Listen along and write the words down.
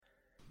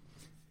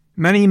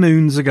Many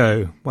moons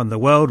ago, when the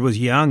world was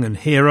young and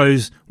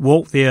heroes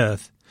walked the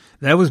earth,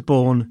 there was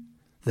born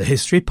the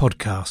History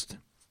Podcast.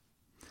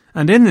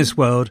 And in this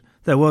world,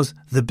 there was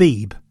the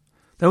Beeb.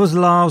 There was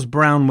Lars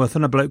Brownworth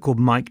and a bloke called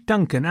Mike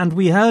Duncan, and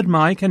we heard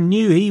Mike and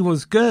knew he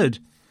was good.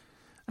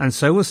 And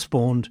so was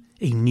spawned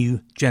a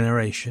new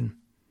generation,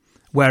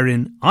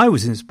 wherein I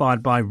was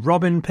inspired by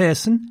Robin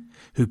Pearson,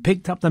 who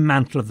picked up the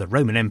mantle of the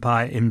Roman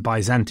Empire in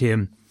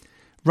Byzantium.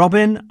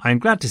 Robin, I'm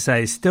glad to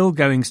say, is still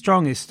going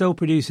strong, is still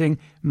producing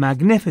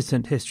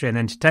magnificent history and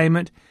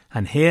entertainment,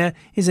 and here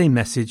is a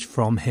message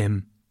from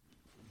him.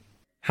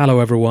 Hello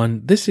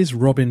everyone, this is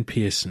Robin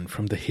Pearson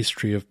from the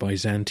History of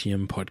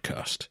Byzantium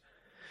podcast.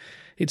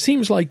 It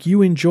seems like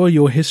you enjoy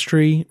your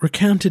history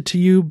recounted to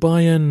you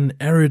by an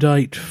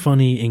erudite,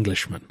 funny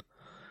Englishman.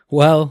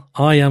 Well,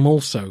 I am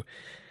also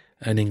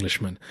an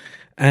Englishman.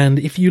 And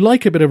if you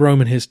like a bit of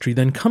Roman history,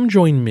 then come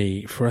join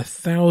me for a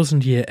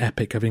 1,000-year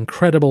epic of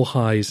incredible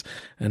highs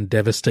and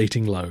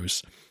devastating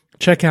lows.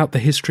 Check out the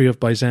History of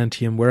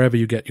Byzantium wherever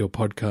you get your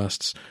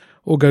podcasts,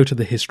 or go to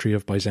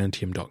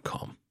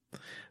thehistoryofbyzantium.com.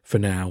 For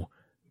now,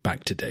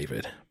 back to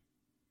David.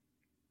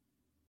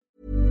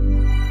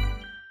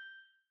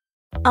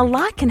 A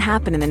lot can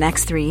happen in the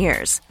next 3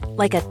 years.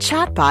 Like a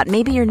chatbot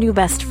may be your new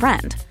best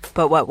friend.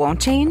 But what won't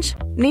change?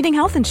 Needing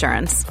health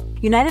insurance.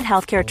 United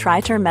Healthcare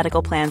Tri-Term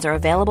Medical Plans are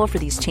available for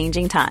these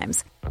changing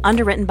times.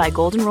 Underwritten by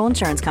Golden Rule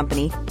Insurance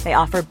Company, they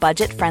offer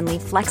budget-friendly,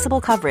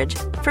 flexible coverage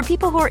for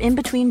people who are in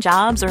between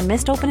jobs or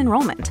missed open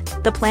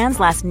enrollment. The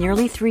plans last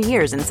nearly 3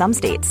 years in some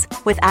states,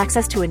 with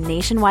access to a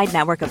nationwide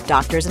network of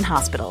doctors and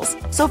hospitals.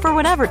 So for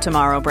whatever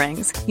tomorrow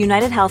brings,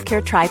 United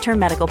Healthcare Tri-Term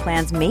Medical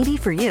Plans may be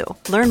for you.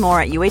 Learn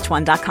more at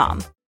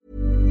uh1.com.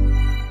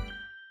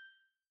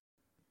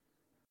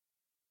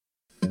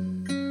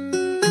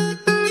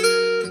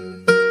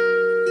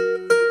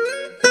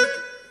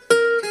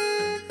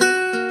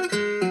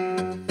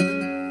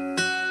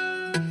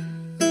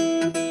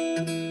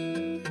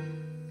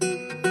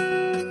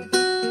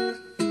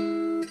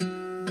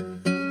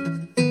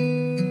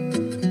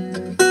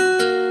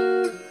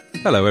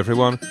 Hello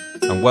everyone,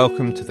 and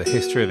welcome to the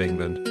History of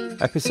England,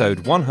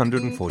 episode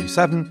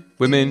 147,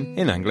 Women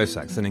in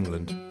Anglo-Saxon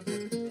England.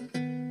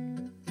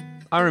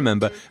 I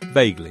remember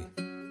vaguely,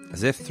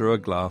 as if through a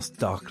glass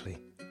darkly,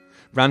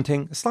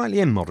 ranting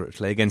slightly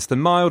immoderately against the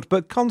mild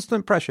but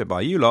constant pressure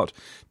by you lot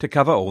to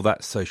cover all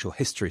that social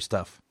history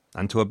stuff,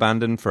 and to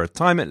abandon, for a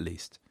time at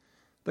least,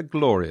 the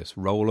glorious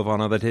roll of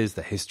honour that is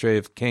the history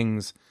of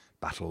kings,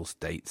 battles,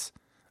 dates,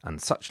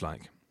 and such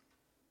like.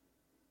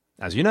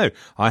 As you know,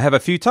 I have a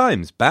few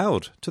times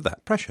bowed to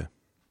that pressure.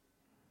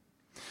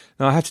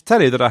 Now I have to tell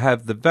you that I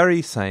have the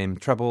very same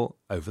trouble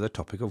over the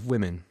topic of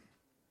women.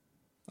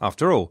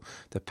 After all,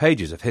 the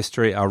pages of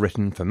history are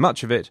written for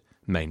much of it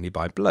mainly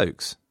by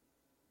blokes.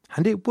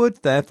 And it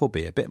would therefore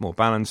be a bit more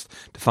balanced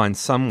to find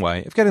some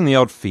way of getting the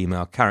odd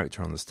female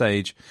character on the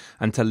stage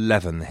and to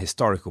leaven the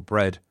historical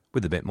bread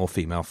with a bit more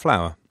female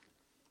flour.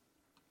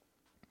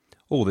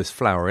 All this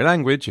flowery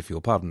language, if you'll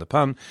pardon the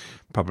pun,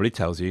 probably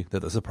tells you that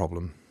there's a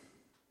problem.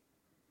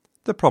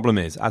 The problem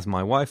is, as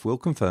my wife will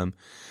confirm,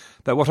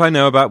 that what I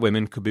know about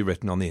women could be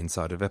written on the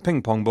inside of a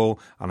ping-pong ball,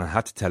 and I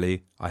have to tell you,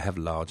 I have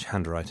large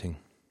handwriting.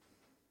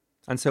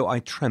 And so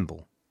I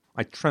tremble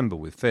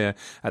with fear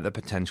at the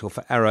potential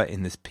for error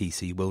in this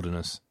PC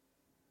wilderness.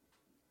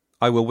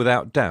 I will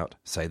without doubt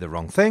say the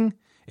wrong thing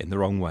in the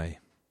wrong way.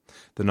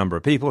 The number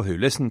of people who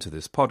listen to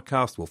this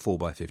podcast will fall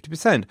by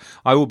 50%.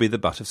 I will be the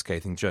butt of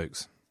scathing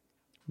jokes.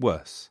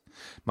 Worse,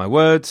 my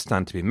words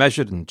stand to be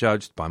measured and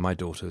judged by my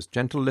daughters.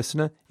 Gentle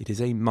listener, it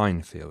is a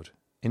minefield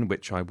in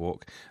which I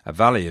walk, a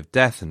valley of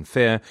death and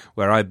fear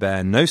where I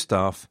bear no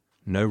staff,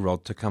 no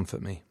rod to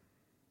comfort me.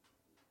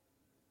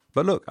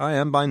 But look, I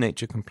am by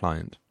nature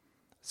compliant,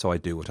 so I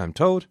do what I'm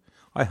told.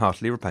 I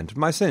heartily repent of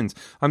my sins.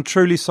 I'm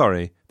truly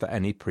sorry for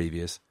any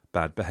previous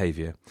bad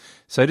behaviour.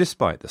 So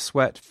despite the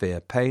sweat, fear,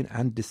 pain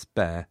and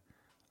despair,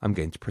 I'm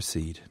going to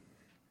proceed.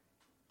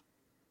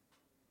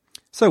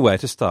 So where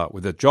to start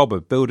with the job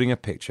of building a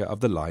picture of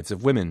the lives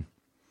of women?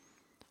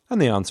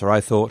 And the answer, I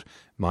thought,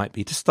 might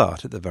be to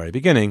start at the very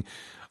beginning,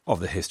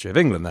 of the history of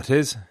England that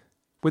is,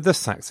 with the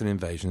Saxon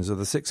invasions of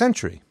the 6th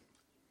century.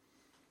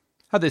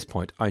 At this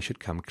point I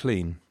should come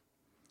clean.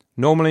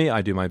 Normally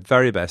I do my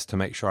very best to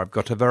make sure I've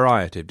got a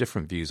variety of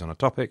different views on a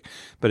topic,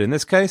 but in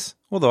this case,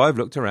 although I've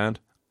looked around,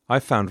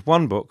 I've found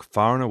one book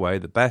far and away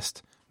the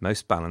best,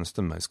 most balanced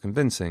and most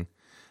convincing,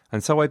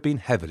 and so I've been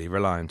heavily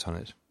reliant on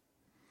it.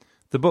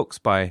 The book's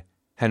by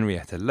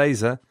Henrietta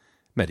Laser,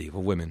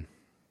 Medieval Women.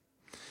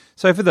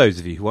 So for those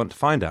of you who want to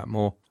find out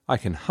more, I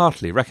can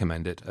heartily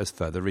recommend it as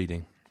further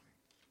reading.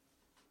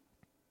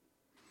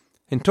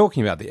 In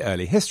talking about the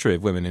early history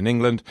of women in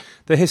England,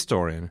 the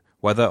historian,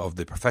 whether of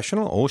the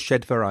professional or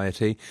shed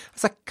variety,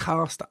 has a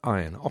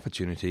cast-iron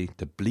opportunity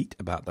to bleat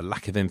about the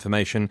lack of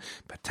information,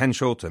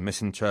 potential to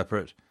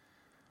misinterpret,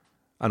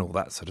 and all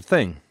that sort of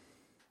thing.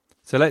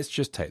 So let's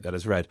just take that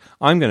as read.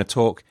 I'm going to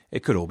talk,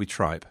 it could all be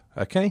tripe,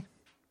 okay?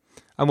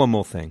 And one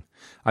more thing.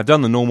 I've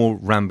done the normal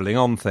rambling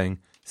on thing,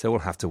 so we'll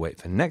have to wait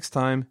for next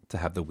time to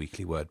have the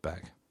weekly word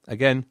back.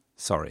 Again,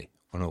 Sorry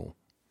on all.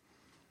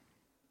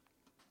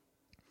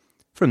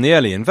 From the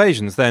early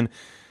invasions, then,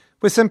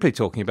 we're simply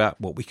talking about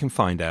what we can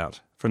find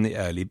out from the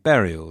early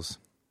burials.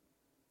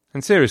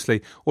 And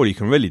seriously, all you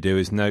can really do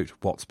is note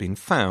what's been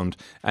found.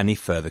 Any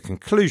further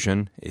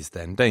conclusion is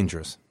then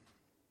dangerous.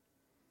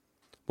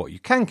 What you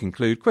can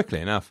conclude quickly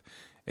enough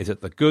is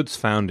that the goods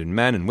found in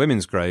men and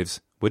women's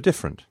graves were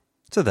different.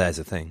 So there's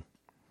a thing.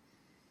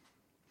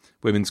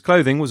 Women's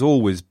clothing was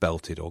always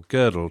belted or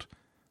girdled,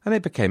 and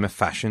it became a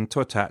fashion to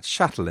attach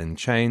chatelaine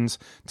chains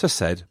to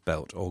said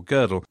belt or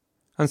girdle,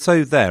 and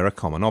so they're a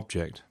common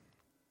object.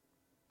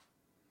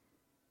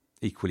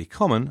 Equally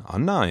common are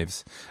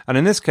knives, and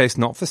in this case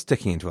not for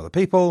sticking into other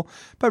people,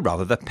 but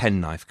rather the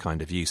penknife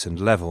kind of use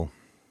and level.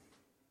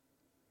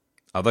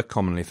 Other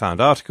commonly found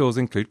articles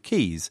include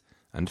keys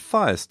and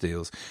fire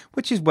steels,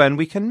 which is when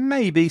we can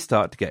maybe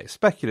start to get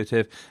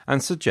speculative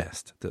and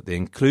suggest that the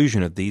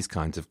inclusion of these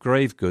kinds of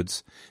grave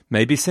goods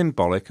may be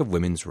symbolic of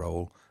women's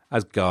role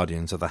as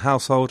guardians of the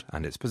household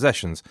and its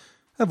possessions,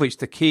 of which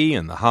the key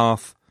and the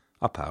hearth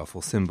are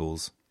powerful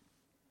symbols.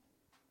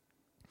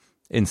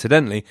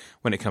 Incidentally,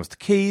 when it comes to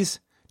keys,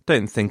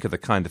 don't think of the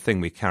kind of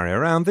thing we carry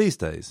around these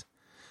days.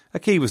 A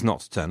key was not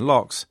to turn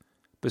locks,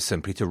 but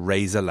simply to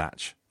raise a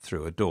latch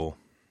through a door.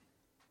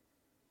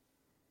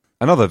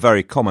 Another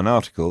very common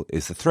article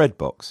is the thread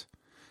box.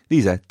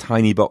 These are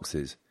tiny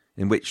boxes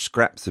in which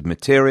scraps of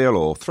material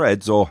or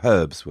threads or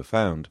herbs were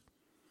found.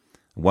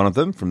 One of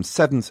them, from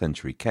 7th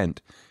century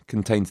Kent,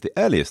 contains the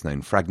earliest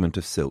known fragment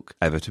of silk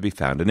ever to be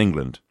found in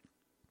England.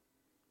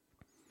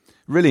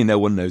 Really, no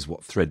one knows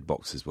what thread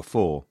boxes were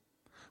for.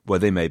 Were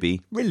they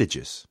maybe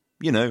religious?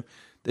 You know,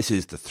 this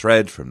is the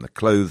thread from the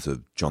clothes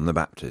of John the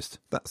Baptist,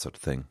 that sort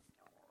of thing.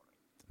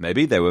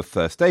 Maybe they were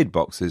first aid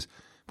boxes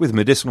with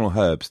medicinal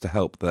herbs to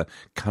help the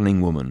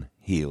cunning woman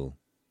heal.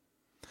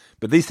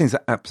 But these things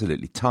are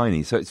absolutely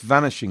tiny, so it's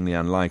vanishingly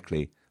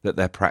unlikely that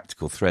they're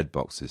practical thread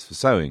boxes for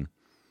sewing.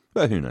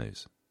 But who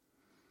knows?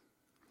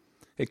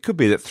 It could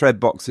be that thread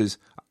boxes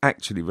are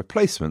actually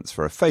replacements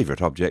for a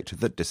favourite object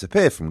that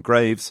disappeared from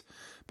graves,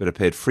 but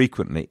appeared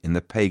frequently in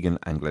the pagan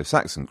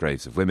Anglo-Saxon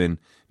graves of women,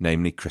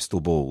 namely crystal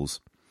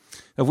balls,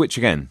 of which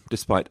again,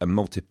 despite a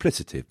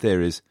multiplicity of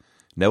theories,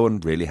 no one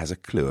really has a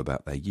clue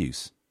about their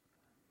use.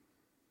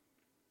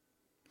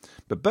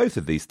 But both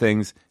of these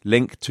things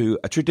link to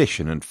a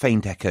tradition and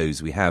faint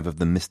echoes we have of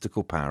the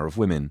mystical power of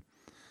women,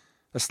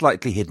 a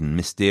slightly hidden,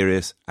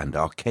 mysterious and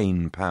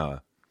arcane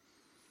power.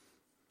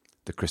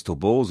 The crystal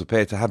balls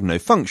appear to have no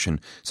function,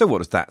 so what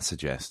does that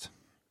suggest?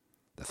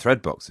 The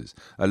thread boxes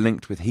are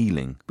linked with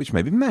healing, which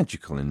may be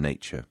magical in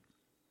nature.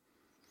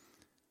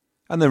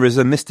 And there is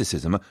a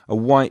mysticism, a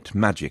white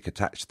magic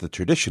attached to the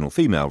traditional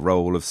female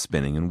role of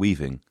spinning and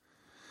weaving.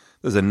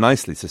 There's a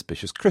nicely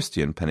suspicious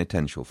Christian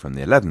penitential from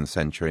the 11th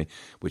century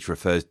which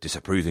refers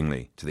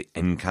disapprovingly to the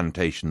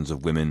incantations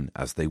of women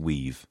as they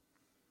weave.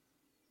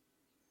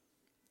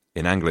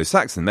 In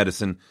Anglo-Saxon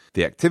medicine,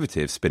 the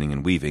activity of spinning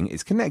and weaving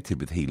is connected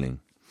with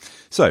healing.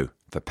 So,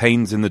 for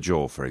pains in the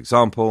jaw, for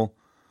example,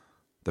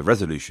 the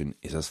resolution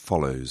is as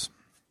follows.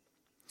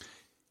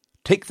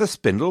 Take the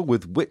spindle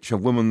with which a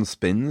woman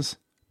spins,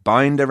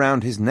 bind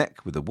around his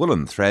neck with a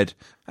woolen thread,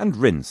 and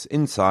rinse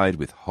inside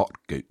with hot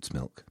goat's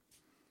milk,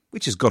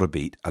 which has got to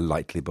beat a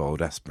lightly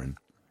boiled aspirin.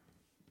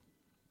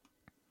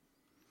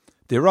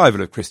 The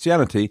arrival of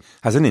Christianity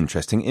has an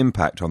interesting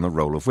impact on the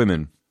role of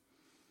women.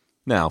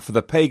 Now, for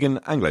the pagan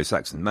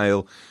Anglo-Saxon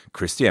male,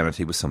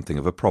 Christianity was something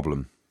of a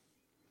problem.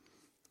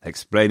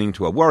 Explaining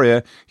to a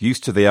warrior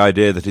used to the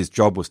idea that his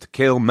job was to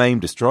kill, maim,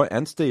 destroy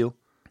and steal,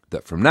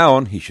 that from now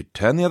on he should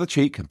turn the other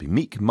cheek and be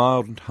meek,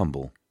 mild and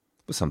humble,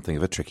 was something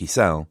of a tricky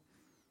sell.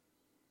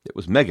 It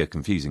was mega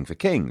confusing for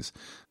kings.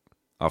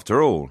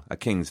 After all, a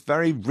king's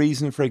very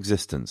reason for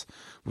existence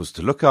was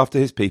to look after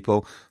his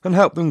people and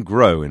help them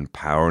grow in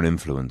power and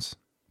influence.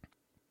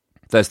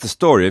 There's the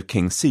story of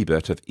King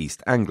Siebert of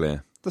East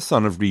Anglia, the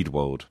son of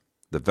Riedwald,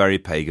 the very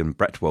pagan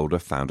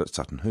Bretwalda found at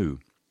Sutton Hoo.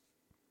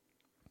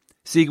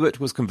 Siebert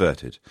was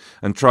converted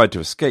and tried to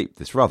escape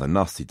this rather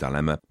nasty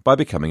dilemma by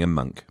becoming a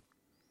monk,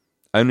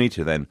 only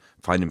to then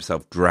find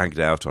himself dragged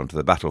out onto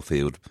the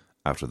battlefield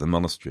out of the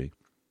monastery.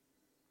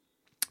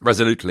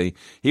 Resolutely,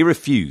 he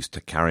refused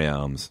to carry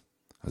arms.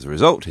 As a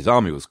result, his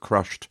army was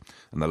crushed,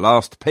 and the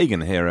last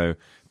pagan hero,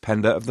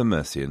 Penda of the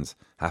Mercians,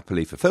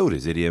 happily fulfilled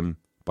his idiom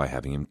by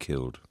having him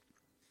killed.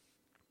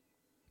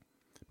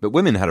 But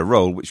women had a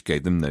role which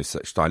gave them no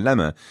such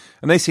dilemma,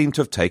 and they seem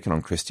to have taken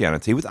on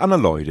Christianity with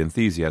unalloyed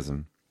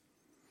enthusiasm.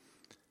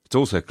 It's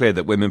also clear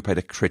that women played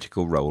a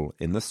critical role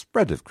in the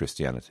spread of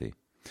Christianity.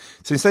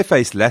 Since they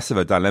faced less of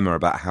a dilemma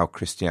about how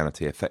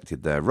Christianity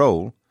affected their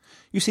role,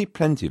 you see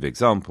plenty of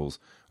examples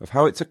of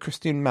how it's a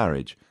Christian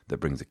marriage that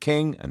brings a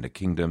king and a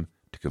kingdom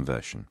to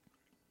conversion.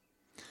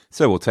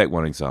 So we'll take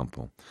one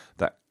example,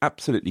 that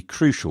absolutely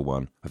crucial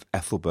one of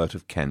Ethelbert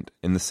of Kent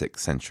in the 6th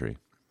century.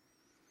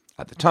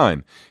 At the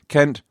time,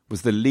 Kent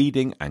was the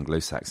leading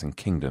Anglo-Saxon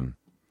kingdom,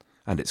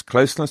 and its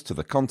closeness to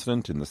the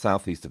continent in the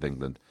southeast of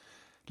England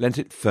lent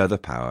it further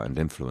power and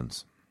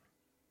influence.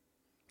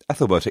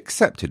 Ethelbert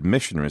accepted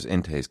missionaries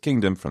into his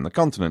kingdom from the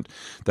continent,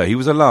 though he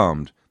was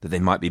alarmed that they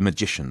might be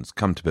magicians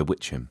come to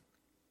bewitch him.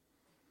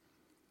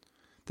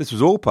 This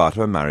was all part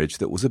of a marriage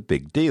that was a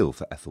big deal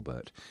for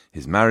Ethelbert,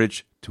 his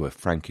marriage to a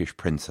Frankish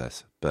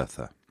princess,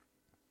 Bertha.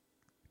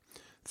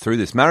 Through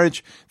this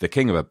marriage, the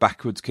king of a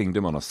backwards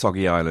kingdom on a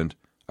soggy island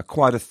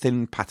acquired a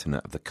thin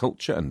patina of the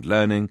culture and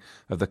learning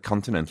of the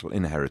continental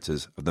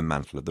inheritors of the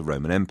mantle of the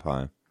Roman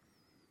Empire.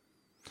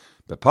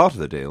 But part of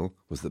the deal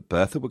was that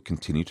Bertha would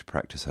continue to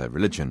practice her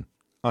religion,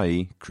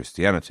 i.e.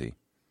 Christianity.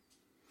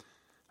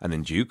 And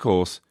in due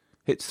course,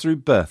 it's through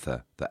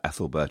Bertha that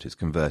Ethelbert is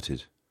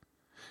converted.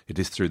 It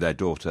is through their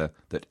daughter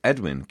that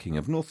Edwin, king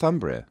of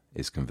Northumbria,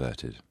 is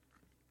converted.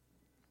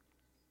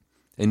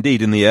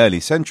 Indeed, in the early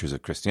centuries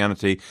of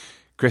Christianity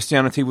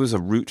was a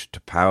route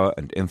to power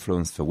and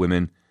influence for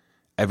women,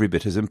 every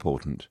bit as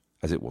important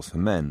as it was for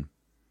men.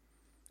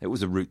 It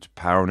was a route to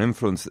power and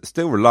influence that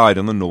still relied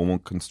on the normal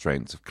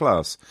constraints of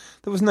class.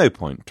 There was no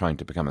point trying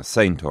to become a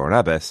saint or an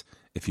abbess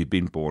if you'd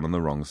been born on the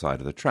wrong side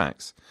of the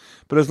tracks.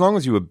 But as long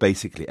as you were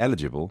basically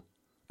eligible,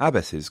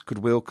 abbesses could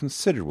wield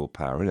considerable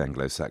power in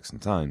Anglo-Saxon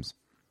times.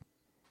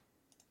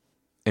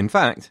 In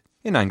fact,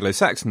 in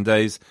Anglo-Saxon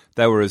days,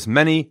 there were as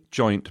many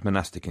joint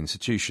monastic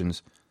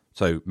institutions,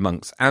 so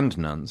monks and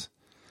nuns,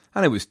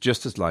 and it was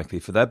just as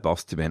likely for their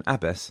boss to be an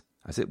abbess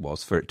as it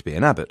was for it to be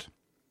an abbot.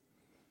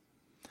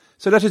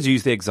 So let us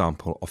use the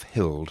example of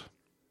Hild.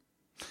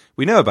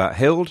 We know about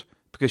Hild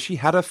because she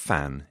had a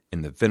fan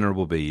in the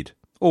Venerable Bede,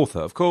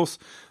 author, of course,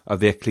 of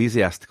the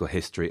ecclesiastical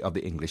history of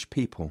the English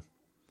people.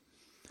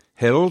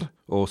 Hild,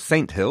 or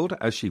Saint Hild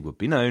as she would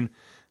be known,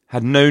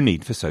 had no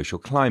need for social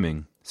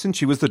climbing, since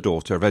she was the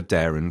daughter of a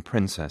Daran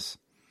princess.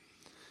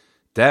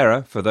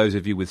 Dara, for those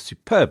of you with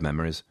superb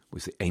memories,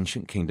 was the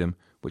ancient kingdom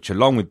which,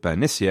 along with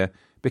Bernicia,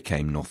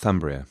 became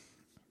Northumbria.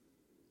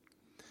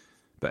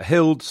 But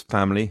Hild's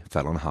family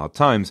fell on hard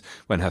times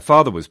when her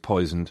father was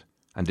poisoned,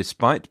 and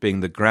despite being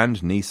the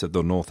grand niece of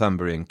the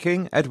Northumbrian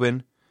king,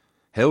 Edwin,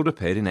 Hild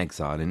appeared in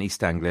exile in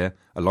East Anglia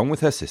along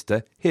with her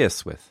sister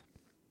Hearswith.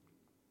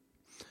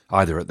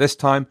 Either at this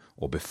time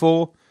or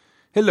before,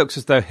 it looks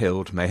as though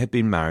Hild may have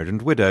been married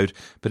and widowed,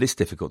 but it's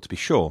difficult to be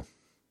sure.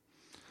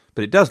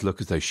 But it does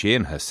look as though she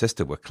and her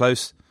sister were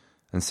close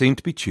and seemed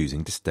to be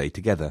choosing to stay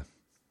together.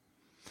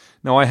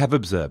 Now, I have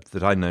observed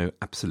that I know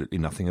absolutely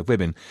nothing of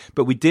women,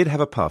 but we did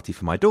have a party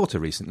for my daughter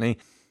recently,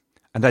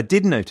 and I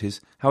did notice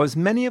how as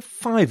many as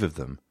 5 of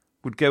them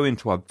would go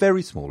into our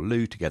very small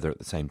loo together at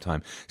the same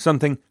time,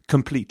 something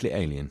completely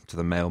alien to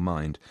the male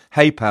mind.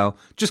 Hey pal,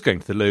 just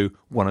going to the loo,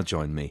 want to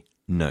join me?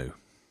 No.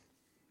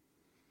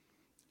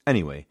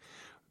 Anyway,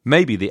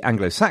 maybe the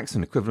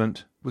Anglo-Saxon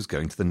equivalent was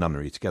going to the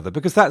nunnery together,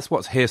 because that's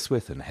what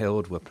Hearswith and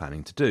Hild were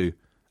planning to do,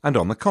 and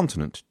on the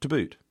continent to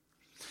boot,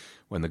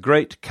 when the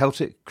great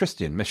Celtic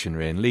Christian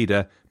missionary and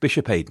leader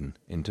Bishop Aidan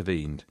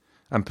intervened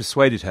and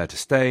persuaded her to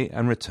stay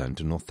and return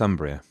to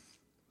Northumbria.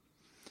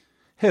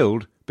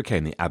 Hild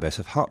became the abbess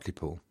of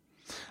Hartlepool,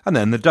 and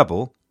then the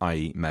double,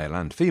 i.e. male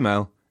and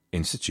female,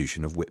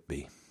 institution of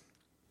Whitby.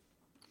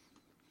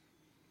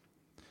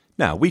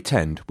 Now, we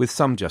tend, with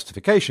some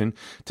justification,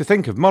 to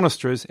think of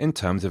monasteries in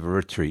terms of a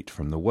retreat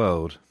from the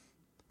world,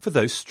 for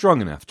those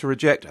strong enough to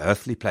reject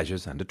earthly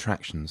pleasures and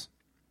attractions.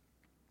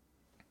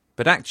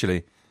 But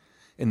actually,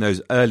 in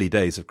those early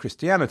days of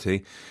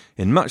Christianity,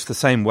 in much the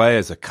same way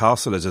as a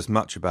castle is as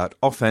much about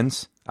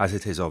offence as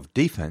it is of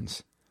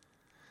defence,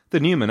 the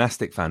new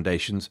monastic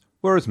foundations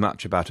were as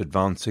much about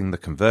advancing the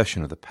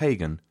conversion of the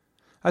pagan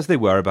as they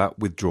were about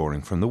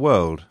withdrawing from the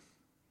world.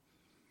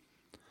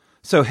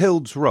 So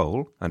Hild's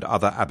role, and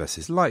other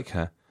abbesses like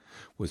her,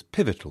 was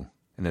pivotal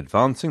in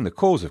advancing the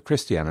cause of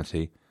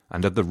Christianity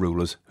and of the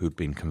rulers who'd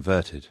been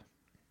converted.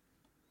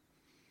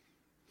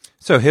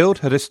 So Hild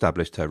had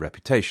established her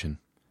reputation.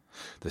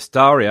 The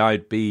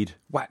starry-eyed Bede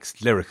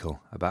waxed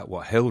lyrical about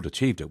what Hild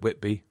achieved at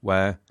Whitby,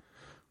 where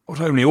not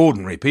only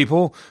ordinary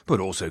people, but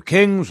also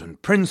kings and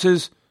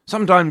princes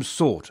sometimes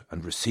sought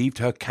and received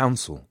her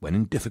counsel when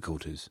in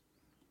difficulties.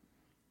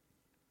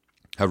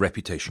 Her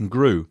reputation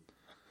grew.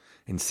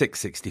 In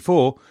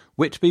 664,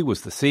 Whitby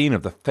was the scene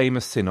of the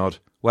famous synod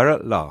where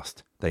at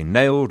last they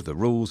nailed the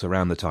rules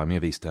around the timing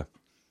of Easter.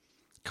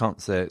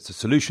 Can't say it's a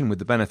solution with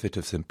the benefit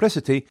of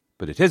simplicity,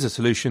 but it is a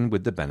solution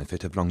with the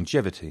benefit of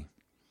longevity.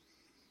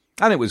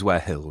 And it was where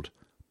Hild,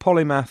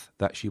 polymath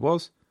that she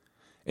was,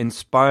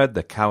 inspired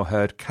the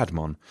cowherd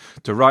Cadmon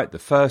to write the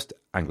first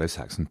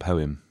Anglo-Saxon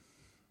poem.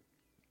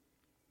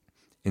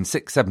 In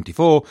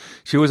 674,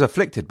 she was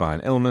afflicted by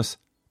an illness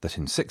that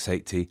in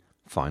 680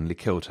 finally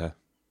killed her.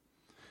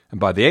 And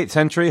by the 8th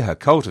century, her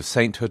cult of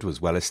sainthood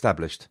was well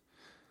established.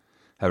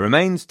 Her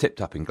remains tipped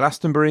up in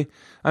Glastonbury,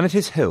 and it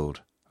is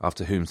Hild,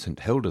 after whom St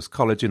Hilda's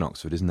College in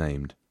Oxford is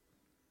named.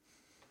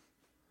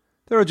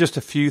 There are just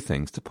a few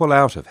things to pull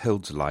out of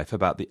Hild's life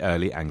about the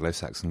early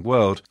Anglo-Saxon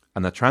world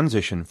and the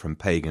transition from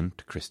pagan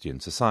to Christian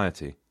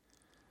society.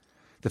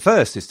 The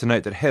first is to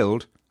note that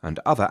Hild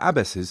and other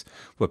abbesses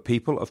were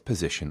people of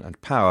position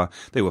and power.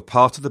 They were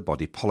part of the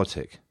body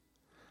politic,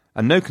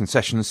 and no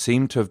concessions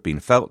seem to have been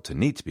felt to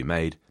need to be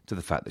made to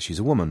the fact that she's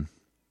a woman.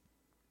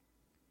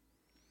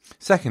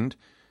 Second,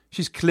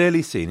 she's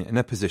clearly seen in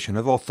a position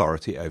of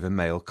authority over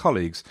male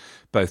colleagues,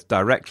 both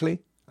directly,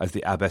 as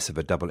the abbess of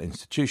a double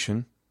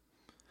institution,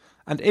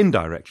 and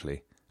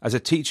indirectly, as a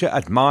teacher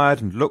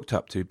admired and looked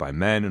up to by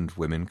men and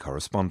women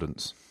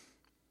correspondents.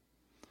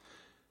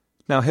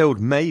 Now, Hild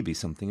may be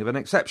something of an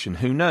exception,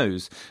 who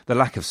knows? The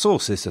lack of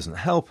sources doesn't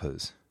help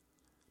us.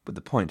 But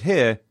the point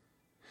here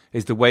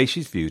is the way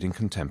she's viewed in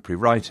contemporary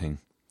writing.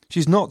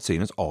 She's not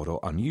seen as odd or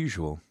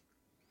unusual.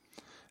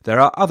 There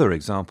are other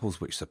examples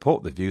which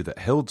support the view that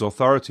Hild's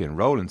authority and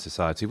role in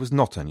society was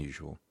not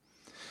unusual.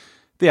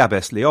 The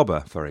Abbess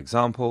Leoba, for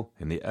example,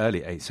 in the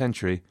early 8th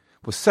century,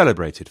 was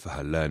celebrated for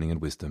her learning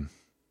and wisdom,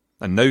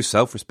 and no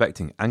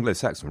self-respecting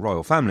Anglo-Saxon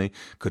royal family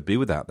could be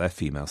without their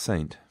female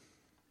saint.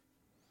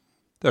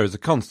 There is a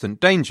constant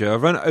danger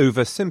of an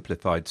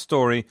oversimplified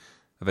story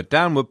of a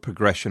downward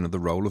progression of the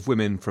role of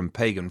women from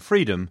pagan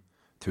freedom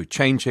through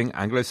changing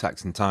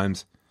Anglo-Saxon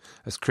times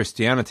as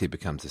Christianity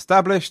becomes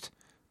established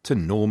to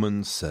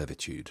Norman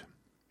servitude.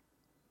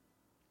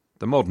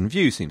 The modern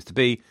view seems to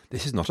be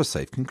this is not a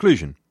safe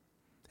conclusion.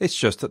 It's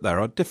just that there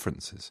are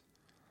differences.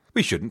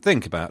 We shouldn't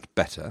think about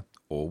better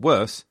or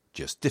worse,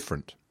 just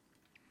different.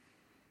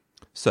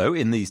 So,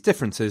 in these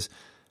differences,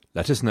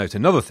 let us note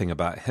another thing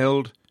about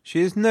Hild.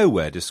 She is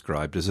nowhere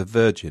described as a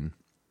virgin.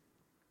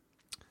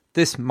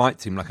 This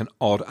might seem like an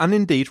odd and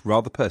indeed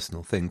rather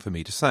personal thing for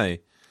me to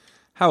say.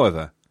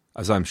 However,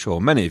 as I'm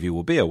sure many of you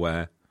will be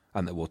aware,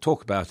 and that we'll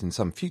talk about in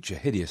some future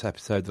hideous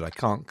episode that I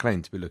can't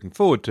claim to be looking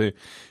forward to,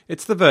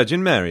 it's the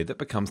Virgin Mary that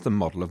becomes the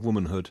model of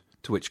womanhood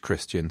to which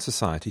Christian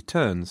society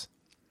turns.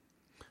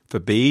 For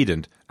Bede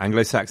and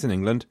Anglo-Saxon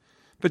England,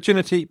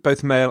 virginity,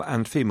 both male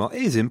and female,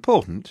 is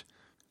important,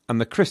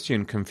 and the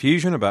Christian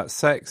confusion about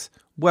sex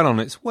well on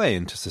its way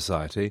into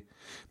society,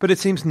 but it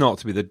seems not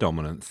to be the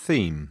dominant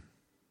theme.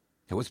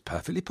 It was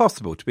perfectly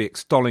possible to be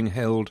extolling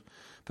Hild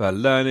for her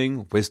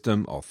learning,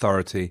 wisdom,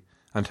 authority,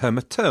 and her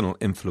maternal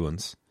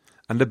influence,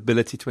 and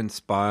ability to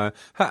inspire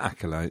her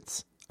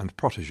acolytes and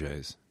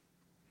protégés.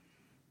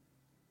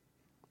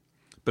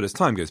 But as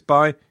time goes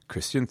by,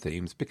 Christian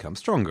themes become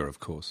stronger, of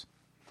course.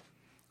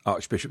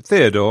 Archbishop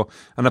Theodore,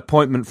 an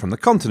appointment from the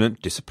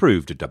continent,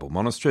 disapproved of double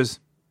monasteries,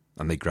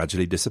 and they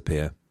gradually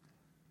disappear.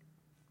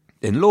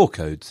 In law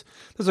codes,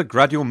 there's a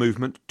gradual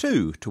movement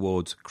too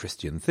towards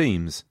Christian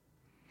themes.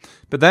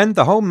 But then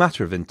the whole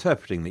matter of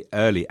interpreting the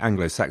early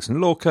Anglo-Saxon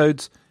law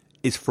codes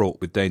is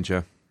fraught with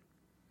danger.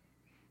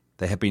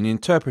 They have been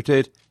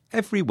interpreted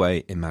every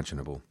way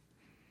imaginable.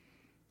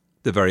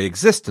 The very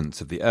existence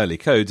of the early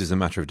codes is a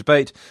matter of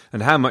debate,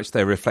 and how much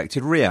they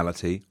reflected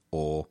reality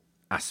or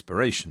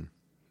aspiration.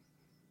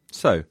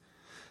 So,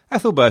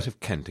 Ethelbert of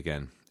Kent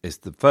again is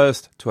the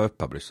first to have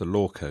published a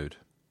law code,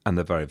 and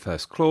the very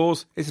first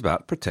clause is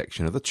about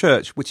protection of the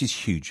church, which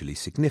is hugely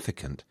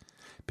significant,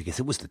 because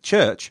it was the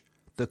church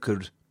that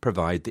could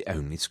provide the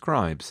only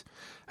scribes,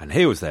 and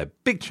here was their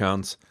big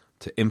chance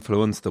to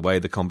influence the way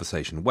the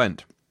conversation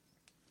went,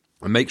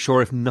 and make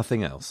sure, if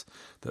nothing else,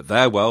 that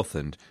their wealth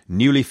and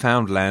newly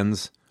found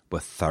lands were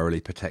thoroughly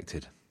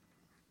protected.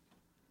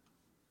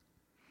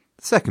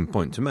 The second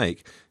point to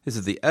make is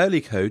that the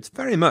early codes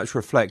very much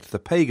reflect the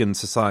pagan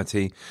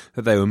society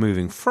that they were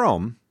moving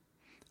from,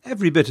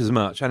 every bit as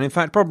much, and in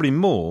fact probably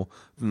more,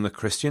 than the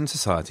Christian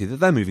society that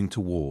they're moving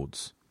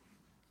towards.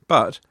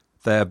 But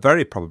they are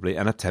very probably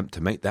an attempt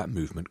to make that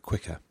movement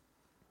quicker.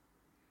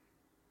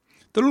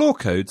 The law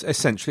codes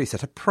essentially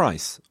set a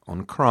price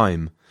on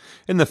crime,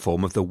 in the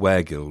form of the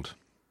weregild.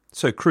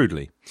 So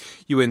crudely,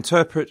 you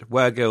interpret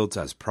weregilds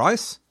as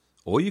price,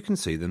 or you can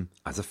see them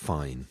as a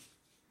fine.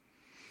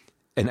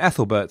 In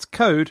Ethelbert's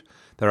code,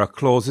 there are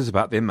clauses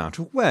about the amount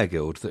of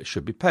weregild that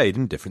should be paid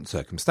in different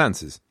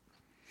circumstances.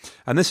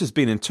 And this has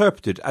been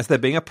interpreted as there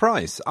being a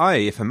price,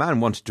 i.e. if a man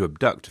wanted to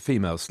abduct a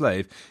female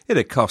slave,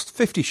 it'd cost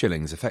 50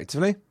 shillings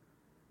effectively.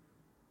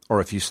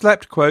 Or if you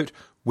slept, quote,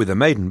 with a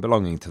maiden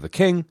belonging to the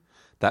king,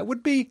 that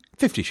would be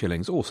 50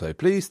 shillings also,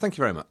 please. Thank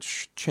you very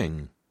much.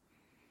 Ching.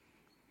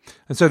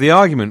 And so the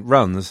argument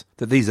runs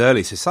that these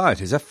early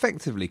societies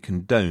effectively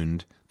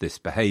condoned this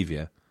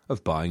behaviour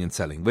of buying and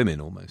selling women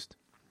almost.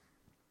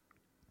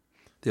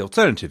 The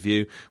alternative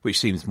view, which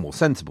seems more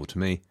sensible to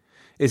me,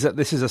 is that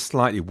this is a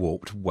slightly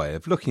warped way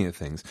of looking at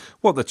things.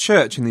 What the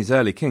church and these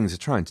early kings are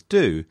trying to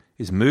do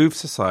is move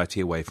society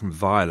away from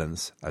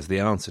violence as the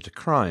answer to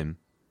crime,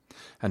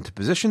 and to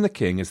position the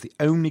king as the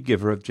only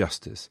giver of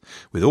justice,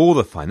 with all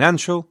the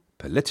financial,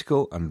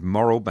 political and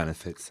moral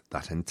benefits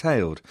that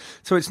entailed.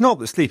 So it's not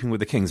that sleeping with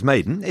the king's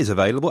maiden is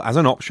available as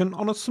an option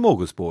on a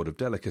smorgasbord of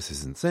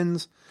delicacies and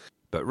sins,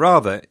 but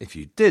rather, if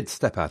you did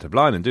step out of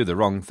line and do the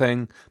wrong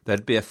thing,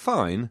 there'd be a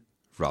fine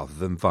rather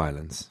than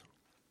violence.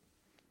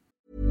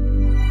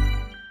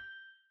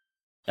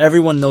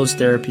 Everyone knows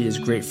therapy is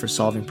great for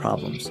solving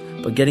problems,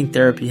 but getting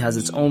therapy has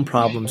its own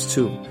problems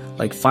too,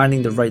 like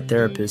finding the right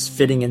therapist,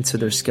 fitting into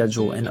their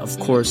schedule, and of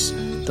course,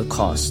 the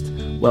cost.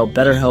 Well,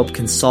 BetterHelp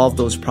can solve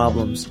those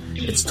problems.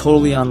 It's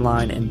totally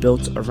online and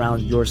built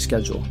around your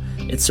schedule.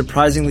 It's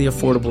surprisingly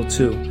affordable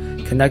too.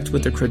 Connect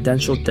with a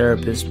credentialed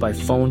therapist by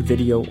phone,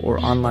 video,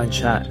 or online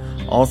chat,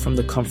 all from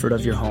the comfort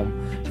of your home.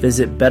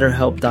 Visit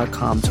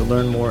BetterHelp.com to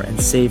learn more and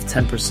save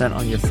 10%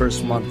 on your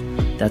first month.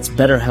 That's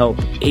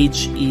BetterHelp,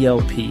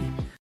 H-E-L-P.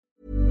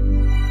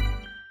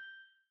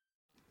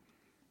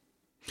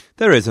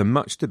 There is a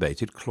much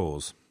debated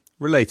clause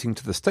relating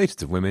to the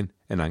status of women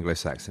in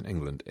Anglo-Saxon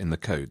England in the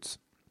codes.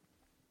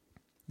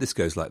 This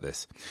goes like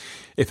this.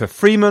 If a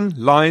freeman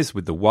lies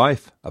with the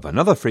wife of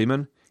another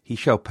freeman, he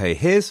shall pay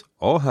his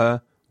or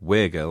her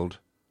weirgeld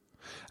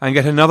and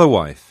get another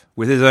wife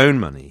with his own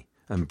money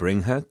and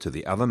bring her to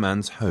the other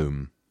man's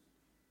home.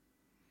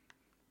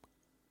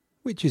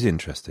 Which is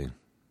interesting.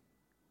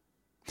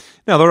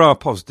 Now, there are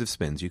positive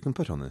spins you can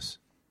put on this.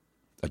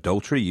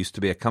 Adultery used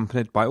to be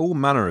accompanied by all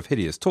manner of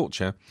hideous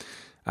torture,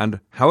 and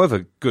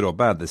however good or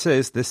bad this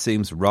is, this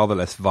seems rather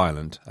less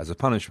violent as a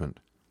punishment.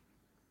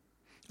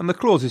 And the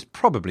clause is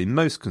probably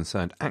most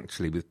concerned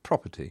actually with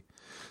property.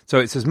 So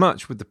it's as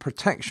much with the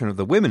protection of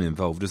the women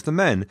involved as the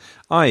men,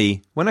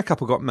 i.e., when a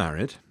couple got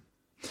married,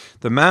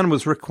 the man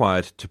was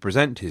required to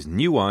present his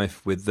new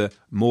wife with the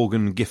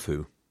morgan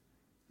gifu,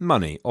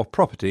 money or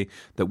property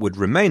that would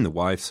remain the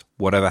wife's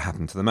whatever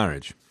happened to the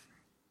marriage.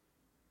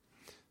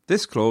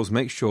 This clause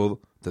makes sure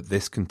that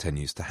this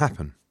continues to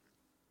happen.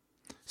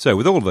 So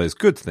with all those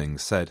good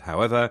things said,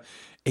 however,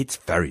 it's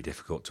very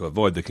difficult to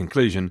avoid the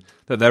conclusion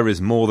that there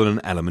is more than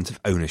an element of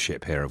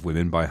ownership here of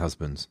women by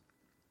husbands.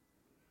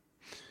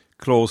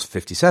 Clause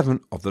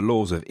 57 of the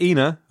Laws of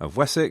Ina of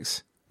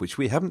Wessex, which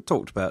we haven't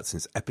talked about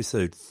since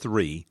episode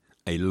 3,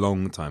 a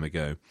long time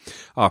ago,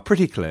 are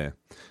pretty clear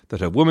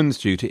that a woman's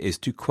duty is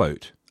to,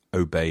 quote,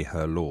 obey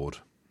her lord.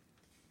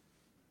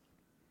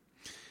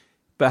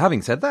 But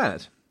having said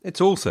that,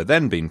 it's also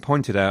then been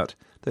pointed out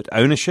that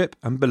ownership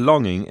and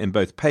belonging in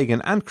both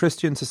pagan and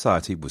Christian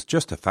society was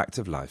just a fact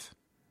of life.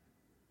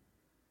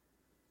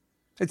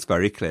 It's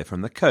very clear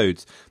from the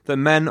codes that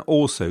men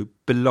also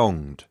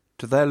belonged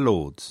to their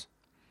lords,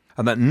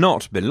 and that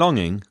not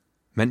belonging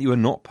meant you were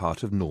not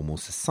part of normal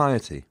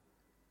society.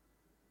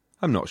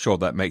 I'm not sure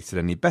that makes it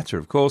any better,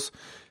 of course,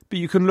 but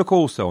you can look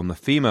also on the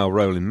female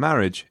role in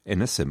marriage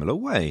in a similar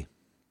way.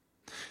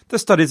 The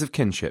studies of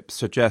kinship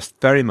suggest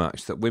very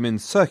much that women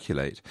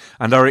circulate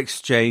and are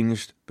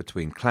exchanged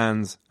between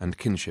clans and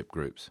kinship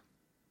groups.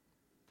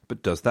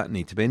 But does that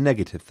need to be a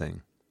negative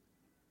thing?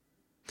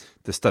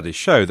 The studies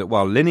show that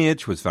while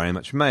lineage was very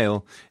much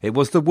male, it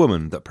was the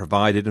woman that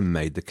provided and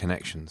made the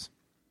connections.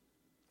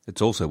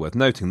 It's also worth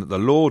noting that the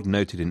lord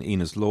noted in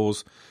Ina's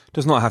laws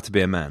does not have to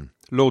be a man.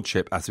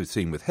 Lordship, as we've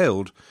seen with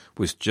Hild,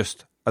 was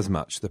just as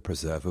much the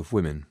preserve of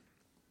women.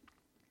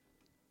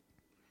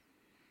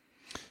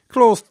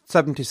 Clause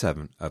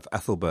 77 of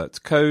Ethelbert's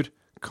Code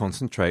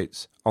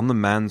concentrates on the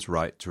man's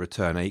right to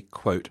return a,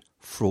 quote,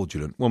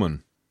 fraudulent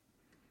woman.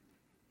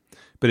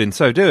 But in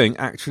so doing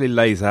actually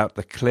lays out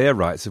the clear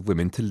rights of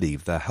women to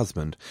leave their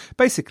husband.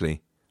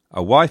 Basically,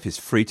 a wife is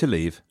free to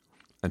leave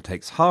and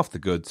takes half the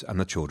goods and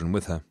the children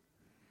with her.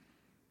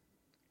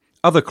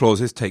 Other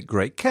clauses take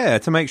great care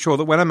to make sure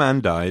that when a man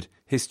died,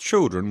 his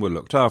children were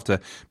looked after,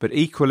 but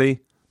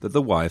equally that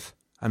the wife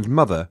and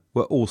mother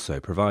were also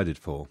provided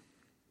for.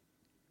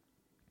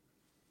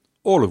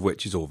 All of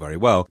which is all very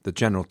well, the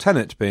general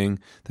tenet being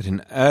that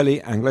in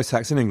early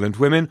Anglo-Saxon England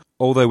women,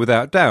 although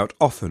without doubt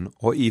often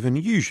or even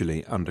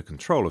usually under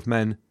control of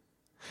men,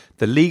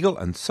 the legal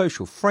and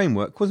social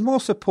framework was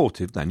more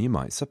supportive than you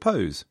might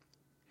suppose.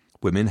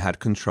 Women had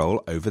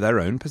control over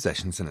their own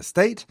possessions and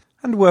estate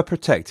and were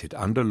protected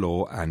under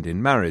law and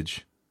in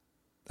marriage,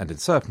 and in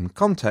certain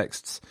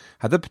contexts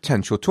had the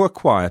potential to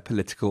acquire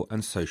political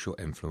and social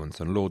influence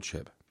and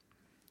lordship.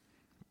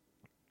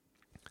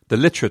 The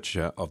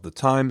literature of the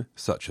time,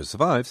 such as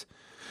survives,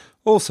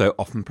 also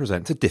often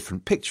presents a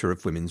different picture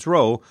of women's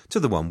role to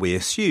the one we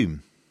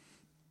assume.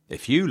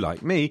 If you,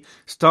 like me,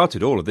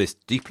 started all of this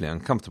deeply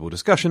uncomfortable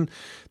discussion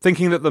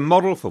thinking that the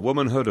model for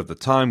womanhood of the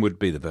time would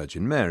be the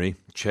Virgin Mary,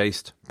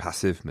 chaste,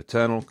 passive,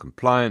 maternal,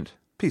 compliant,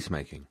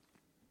 peacemaking.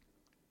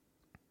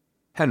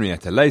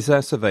 Henrietta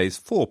Leyser surveys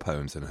 4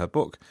 poems in her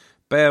book,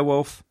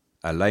 Beowulf,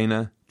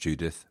 Elena,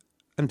 Judith,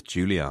 and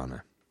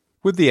Juliana,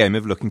 with the aim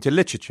of looking to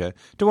literature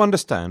to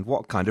understand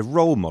what kind of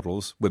role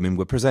models women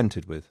were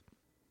presented with.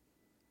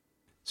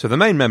 So the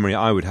main memory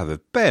I would have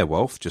of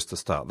Beowulf, just to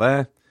start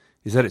there,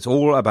 is that it's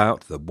all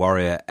about the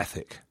warrior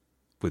ethic,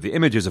 with the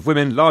images of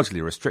women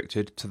largely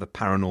restricted to the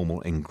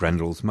paranormal in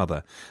Grendel's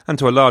mother, and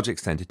to a large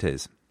extent it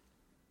is.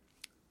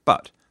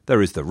 But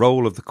there is the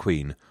role of the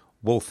queen,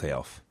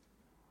 Waltheof.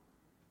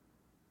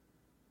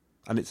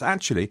 And it's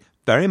actually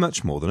very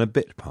much more than a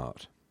bit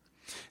part.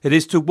 It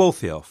is to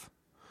Waltheof,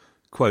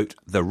 quote,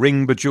 the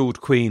ring-bejewelled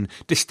queen,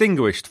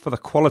 distinguished for the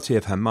quality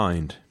of her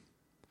mind,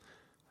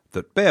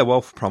 that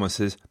Beowulf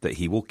promises that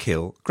he will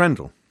kill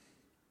Grendel.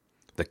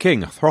 The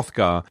king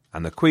Hrothgar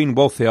and the queen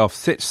Waltheof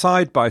sit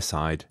side by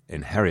side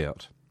in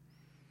Heriot.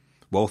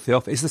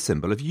 Waltheof is the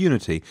symbol of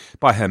unity.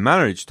 By her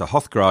marriage to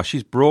Hrothgar,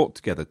 she's brought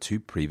together 2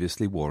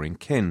 previously warring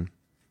kin.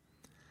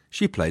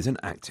 She plays an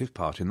active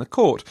part in the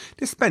court,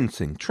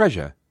 dispensing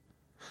treasure,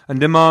 and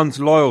demands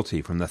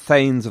loyalty from the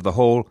thanes of the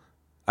hall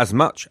as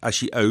much as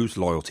she owes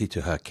loyalty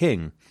to her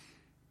king.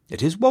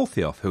 It is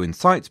Waltheof who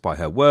incites by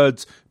her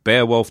words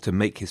Beowulf to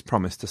make his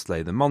promise to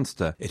slay the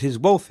monster. It is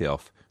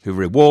Waltheof who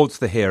rewards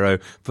the hero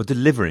for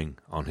delivering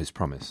on his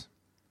promise.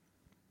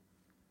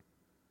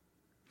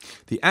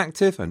 The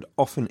active and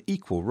often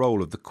equal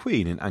role of the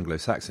Queen in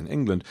Anglo-Saxon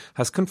England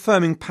has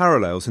confirming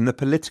parallels in the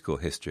political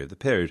history of the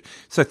period.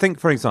 So think,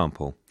 for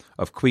example,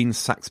 of Queen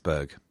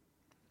Saxburg,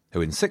 who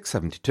in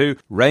 672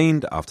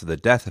 reigned after the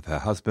death of her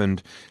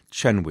husband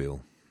Cenwyl.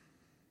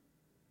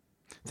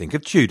 Think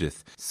of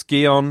Judith,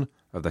 scion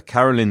of the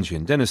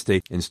Carolingian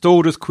dynasty,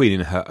 installed as queen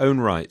in her own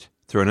right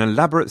through an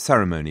elaborate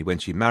ceremony when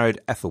she married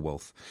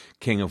Ethelwulf,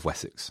 King of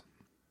Wessex.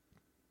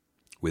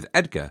 With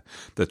Edgar,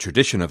 the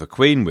tradition of a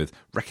queen with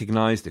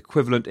recognised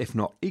equivalent if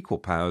not equal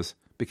powers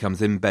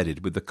becomes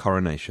embedded with the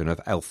coronation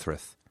of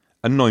Elthryth,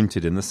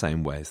 anointed in the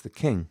same way as the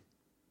king.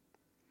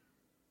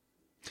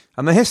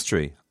 And the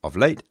history of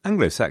late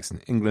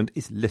Anglo-Saxon England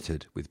is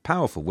littered with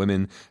powerful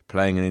women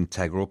playing an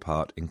integral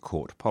part in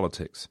court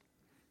politics.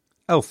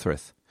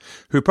 Elthryth,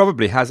 who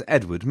probably has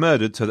Edward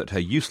murdered so that her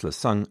useless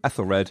son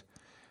Ethelred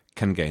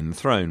can gain the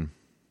throne.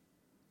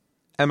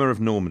 Emma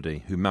of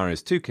Normandy, who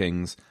marries two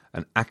kings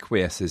and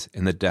acquiesces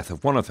in the death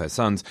of one of her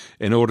sons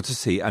in order to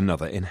see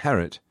another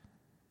inherit,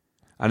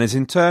 and is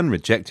in turn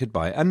rejected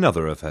by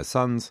another of her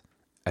sons,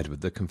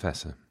 Edward the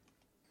Confessor.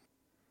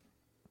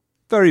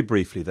 Very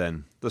briefly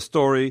then, the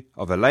story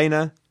of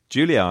Helena,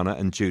 Juliana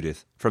and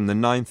Judith from the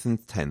 9th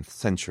and 10th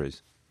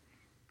centuries.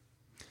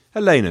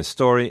 Helena's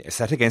story is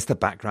set against the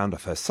background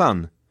of her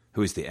son,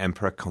 who is the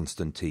Emperor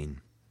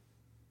Constantine.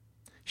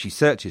 She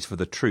searches for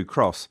the true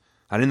cross,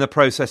 and in the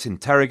process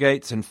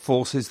interrogates and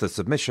forces the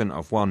submission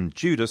of one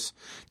Judas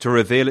to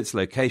reveal its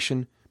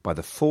location by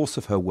the force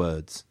of her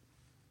words.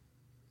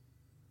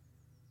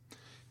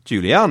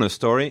 Juliana's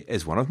story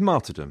is one of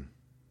martyrdom,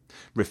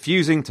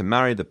 refusing to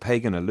marry the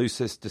pagan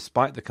Eleusis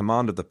despite the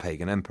command of the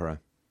pagan emperor.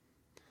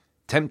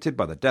 Tempted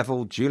by the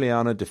devil,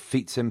 Juliana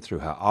defeats him through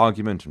her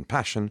argument and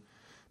passion,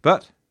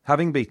 but,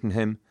 having beaten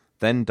him,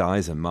 then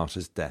dies a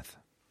martyr's death.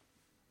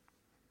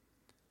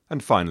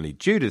 And finally,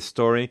 Judith's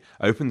story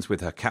opens with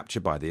her capture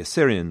by the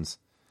Assyrians,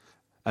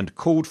 and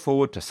called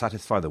forward to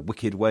satisfy the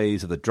wicked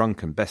ways of the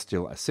drunk and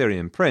bestial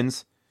Assyrian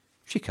prince,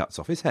 she cuts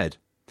off his head,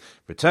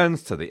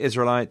 returns to the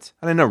Israelites,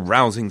 and in a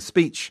rousing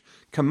speech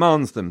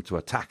commands them to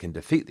attack and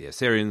defeat the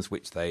Assyrians,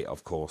 which they,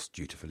 of course,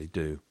 dutifully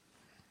do.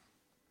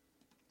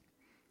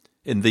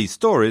 In these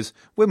stories,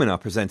 women are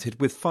presented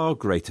with far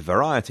greater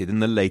variety than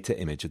the later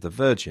image of the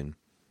Virgin.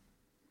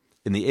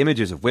 In the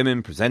images of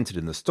women presented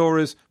in the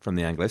stories from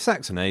the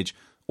Anglo-Saxon age,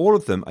 all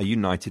of them are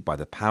united by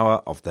the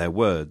power of their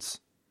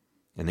words.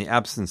 In the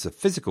absence of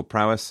physical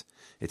prowess,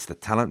 it's the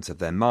talents of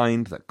their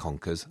mind that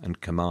conquers and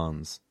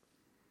commands.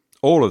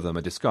 All of them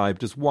are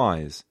described as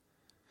wise.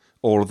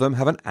 All of them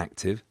have an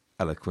active,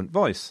 eloquent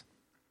voice.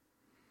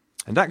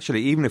 And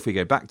actually, even if we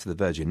go back to the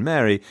Virgin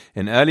Mary,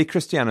 in early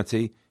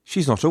Christianity,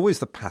 she's not always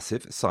the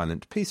passive,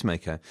 silent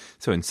peacemaker.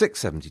 So in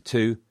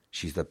 672,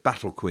 she's the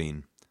battle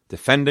queen,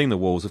 defending the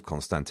walls of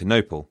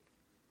Constantinople.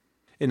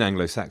 In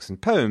Anglo-Saxon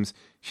poems,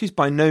 she's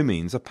by no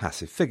means a